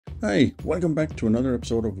Hi, welcome back to another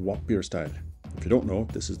episode of What Beer Style. If you don't know,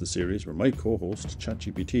 this is the series where my co-host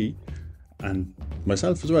ChatGPT and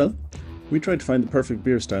myself as well, we try to find the perfect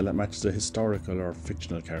beer style that matches a historical or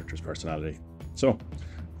fictional character's personality. So,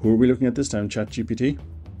 who are we looking at this time, ChatGPT?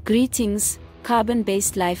 Greetings,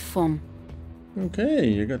 carbon-based life form. Okay,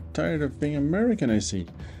 you got tired of being American, I see.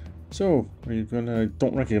 So,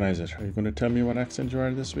 don't recognize it. Are you going to tell me what accent you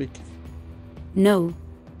are this week? No,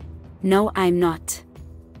 I'm not.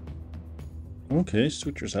 Okay,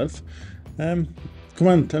 suit yourself. Come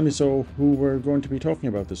on, tell me who we're going to be talking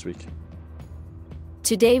about this week.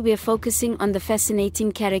 Today we're focusing on the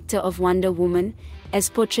fascinating character of Wonder Woman, as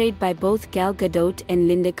portrayed by both Gal Gadot and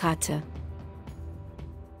Lynda Carter.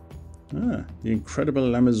 The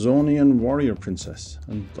incredible Amazonian warrior princess,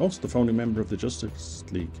 and also the founding member of the Justice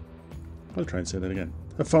League. I'll try and say that again.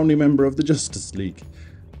 A founding member of the Justice League.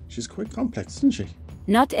 She's quite complex, isn't she?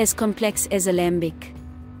 Not as complex as a Lambic.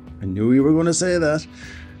 I knew you were going to say that.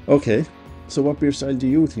 Okay, so what beer style do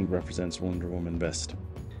you think represents Wonder Woman best?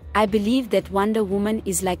 I believe that Wonder Woman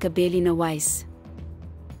is like a Berliner Weiss.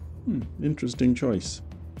 Interesting choice.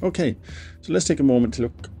 Okay, so let's take a moment to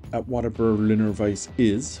look at what a Berliner Weiss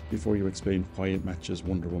is before you explain why it matches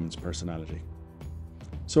Wonder Woman's personality.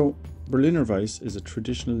 So, Berliner Weiss is a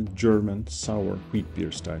traditional German sour wheat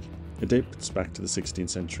beer style. It dates back to the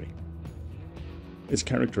 16th century. It's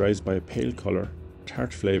characterized by a pale colour,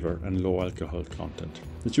 tart flavour and low alcohol content.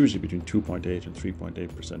 It's usually between 2.8 and 3.8%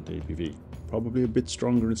 ABV. Probably a bit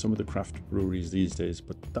stronger in some of the craft breweries these days,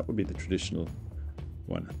 but that would be the traditional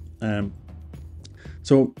one.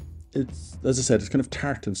 So it's, as I said, it's kind of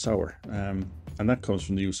tart and sour, and that comes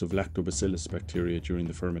from the use of lactobacillus bacteria during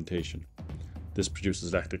the fermentation. This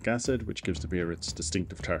produces lactic acid, which gives the beer its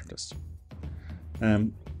distinctive tartness.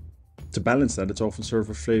 To balance that, it's often served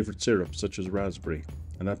with flavoured syrup, such as raspberry,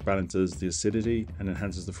 and that balances the acidity and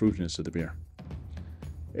enhances the fruitiness of the beer.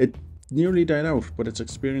 It nearly died out, but it's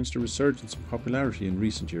experienced a resurgence in popularity in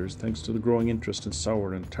recent years thanks to the growing interest in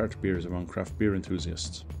sour and tart beers among craft beer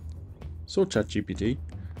enthusiasts. So ChatGPT,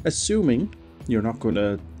 assuming you're not going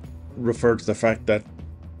to refer to the fact that,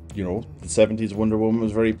 the 70s Wonder Woman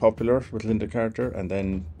was very popular with Lynda Carter, and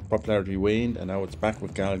then popularity waned, and now it's back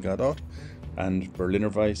with Gal Gadot, and Berliner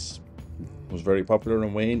Weiss was very popular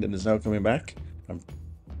and waned and is now coming back. I'm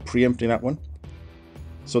preempting that one.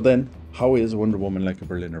 So then, how is Wonder Woman like a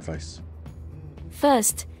Berliner Weiss?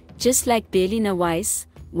 First, just like Berliner Weiss,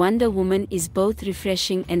 Wonder Woman is both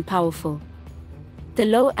refreshing and powerful. The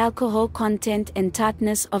low alcohol content and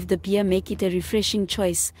tartness of the beer make it a refreshing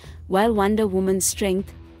choice, while Wonder Woman's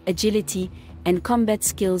strength, agility, and combat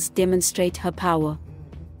skills demonstrate her power.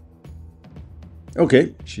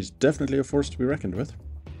 Okay, she's definitely a force to be reckoned with.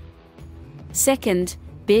 Second,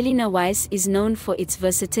 Berliner Weiss is known for its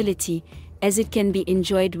versatility, as it can be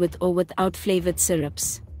enjoyed with or without flavored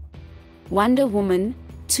syrups. Wonder Woman,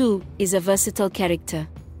 too, is a versatile character.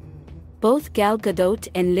 Both Gal Gadot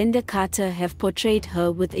and Lynda Carter have portrayed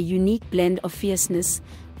her with a unique blend of fierceness,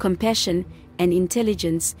 compassion, and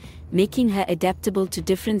intelligence, making her adaptable to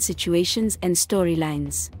different situations and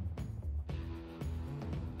storylines.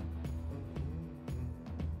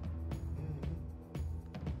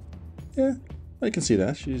 Yeah, I can see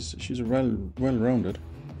that. She's a well-rounded.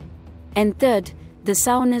 And third, the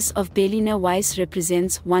sourness of Berliner Weiss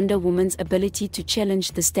represents Wonder Woman's ability to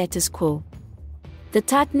challenge the status quo. The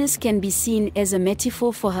tartness can be seen as a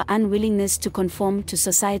metaphor for her unwillingness to conform to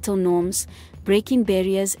societal norms, breaking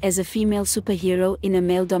barriers as a female superhero in a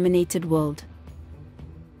male-dominated world.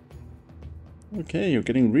 Okay, you're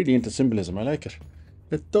getting really into symbolism. I like it.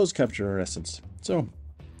 It does capture her essence. So,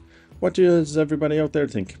 what does everybody out there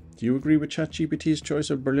think? Do you agree with ChatGPT's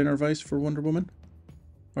choice of Berliner Weiss for Wonder Woman?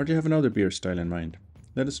 Or do you have another beer style in mind?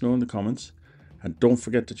 Let us know in the comments. And don't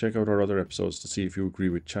forget to check out our other episodes to see if you agree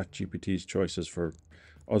with ChatGPT's choices for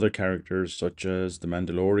other characters such as the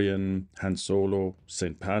Mandalorian, Han Solo,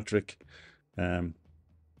 St. Patrick. And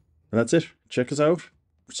that's it. Check us out,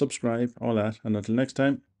 subscribe, all that. And until next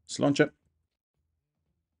time, sláinte.